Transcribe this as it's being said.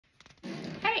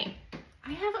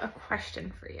have a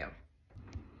question for you.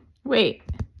 Wait,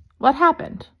 what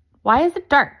happened? Why is it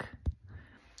dark?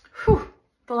 Whew,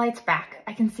 the light's back.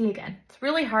 I can see again. It's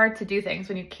really hard to do things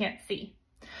when you can't see.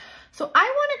 So I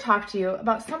want to talk to you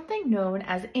about something known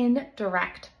as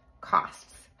indirect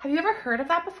costs. Have you ever heard of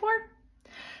that before?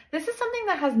 This is something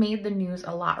that has made the news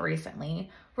a lot recently,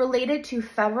 related to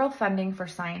federal funding for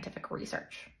scientific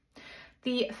research.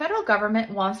 The federal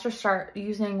government wants to start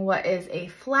using what is a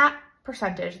flat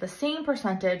percentage, the same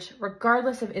percentage,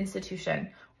 regardless of institution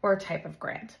or type of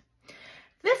grant.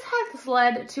 This has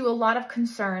led to a lot of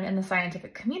concern in the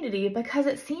scientific community because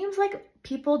it seems like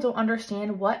people don't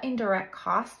understand what indirect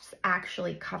costs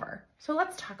actually cover. So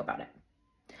let's talk about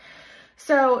it.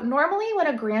 So normally when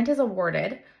a grant is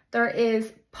awarded, there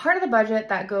is part of the budget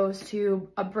that goes to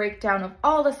a breakdown of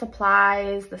all the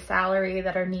supplies, the salary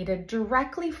that are needed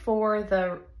directly for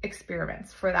the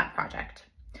experiments for that project.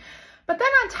 But then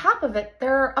on top of it,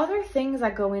 there are other things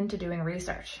that go into doing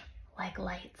research, like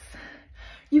lights.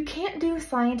 You can't do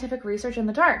scientific research in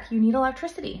the dark. You need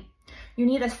electricity. You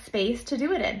need a space to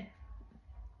do it in,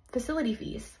 facility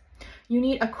fees. You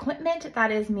need equipment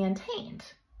that is maintained.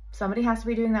 Somebody has to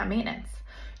be doing that maintenance.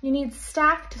 You need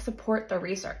staff to support the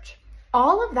research.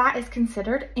 All of that is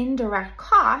considered indirect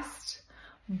cost,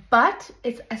 but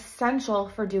it's essential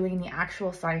for doing the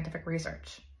actual scientific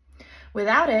research.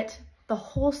 Without it, the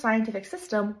whole scientific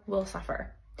system will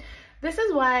suffer. This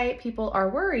is why people are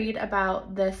worried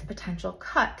about this potential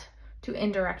cut to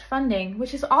indirect funding,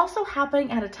 which is also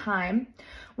happening at a time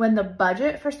when the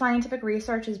budget for scientific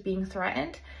research is being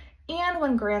threatened and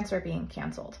when grants are being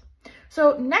canceled.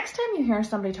 So next time you hear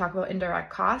somebody talk about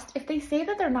indirect cost, if they say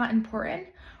that they're not important,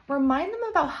 remind them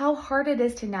about how hard it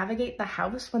is to navigate the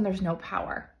house when there's no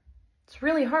power. It's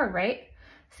really hard, right?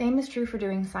 Same is true for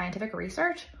doing scientific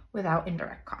research without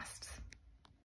indirect costs.